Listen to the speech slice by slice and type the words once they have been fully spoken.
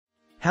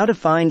How to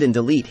find and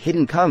delete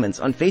hidden comments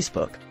on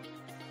Facebook.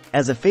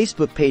 As a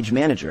Facebook page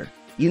manager,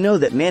 you know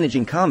that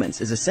managing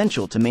comments is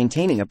essential to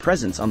maintaining a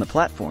presence on the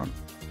platform.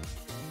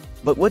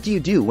 But what do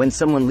you do when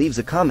someone leaves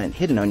a comment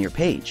hidden on your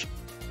page?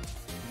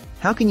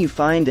 How can you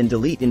find and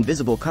delete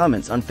invisible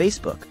comments on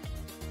Facebook?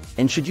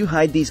 And should you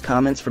hide these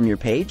comments from your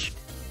page?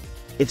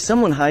 If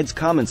someone hides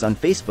comments on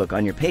Facebook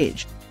on your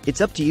page,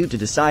 it's up to you to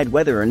decide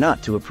whether or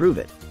not to approve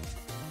it.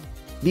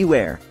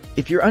 Beware,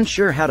 if you're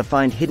unsure how to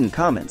find hidden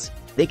comments,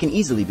 they can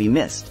easily be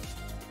missed.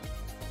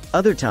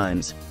 Other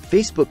times,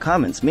 Facebook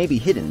comments may be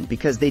hidden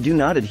because they do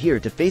not adhere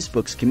to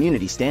Facebook's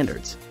community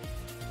standards.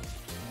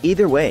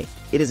 Either way,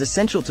 it is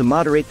essential to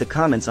moderate the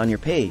comments on your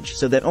page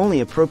so that only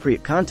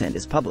appropriate content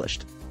is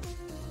published.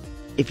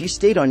 If you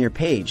state on your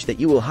page that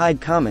you will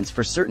hide comments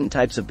for certain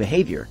types of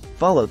behavior,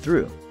 follow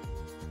through.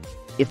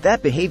 If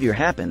that behavior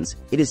happens,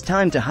 it is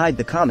time to hide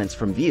the comments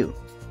from view.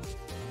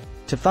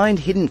 To find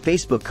hidden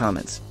Facebook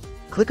comments,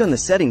 click on the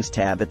Settings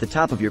tab at the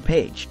top of your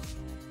page.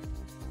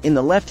 In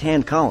the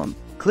left-hand column,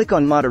 click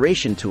on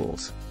Moderation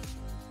Tools.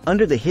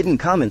 Under the Hidden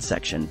Comments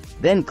section,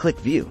 then click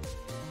View.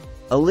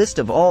 A list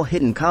of all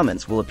hidden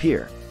comments will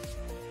appear.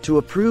 To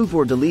approve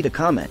or delete a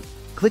comment,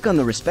 click on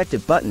the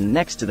respective button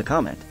next to the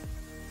comment.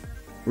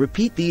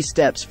 Repeat these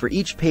steps for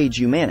each page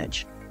you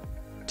manage.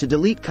 To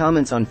delete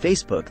comments on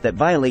Facebook that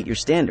violate your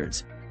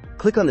standards,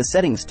 click on the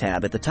Settings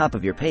tab at the top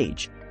of your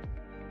page.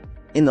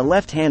 In the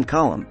left-hand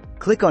column,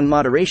 click on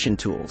Moderation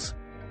Tools.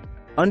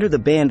 Under the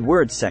Banned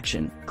Words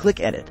section, click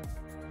Edit.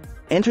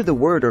 Enter the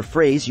word or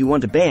phrase you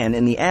want to ban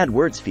in the Add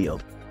Words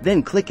field,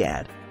 then click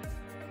Add.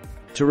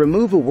 To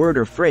remove a word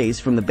or phrase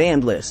from the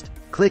banned list,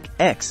 click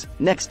X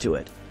next to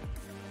it.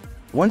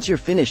 Once you're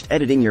finished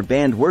editing your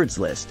banned words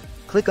list,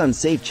 click on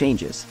Save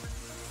Changes.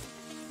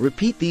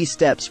 Repeat these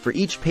steps for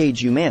each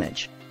page you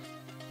manage.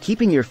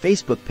 Keeping your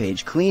Facebook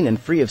page clean and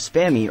free of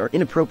spammy or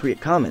inappropriate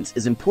comments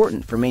is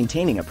important for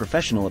maintaining a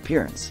professional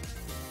appearance.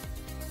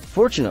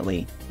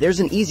 Fortunately,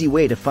 there's an easy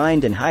way to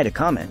find and hide a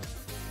comment.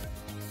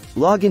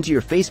 Log into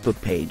your Facebook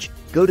page,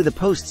 go to the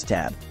Posts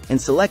tab, and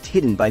select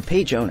Hidden by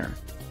Page Owner.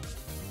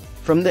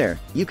 From there,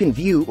 you can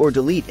view or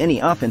delete any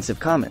offensive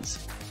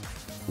comments.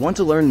 Want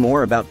to learn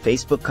more about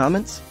Facebook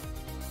comments?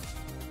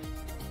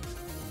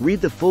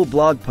 Read the full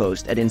blog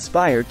post at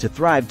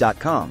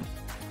inspiredtothrive.com.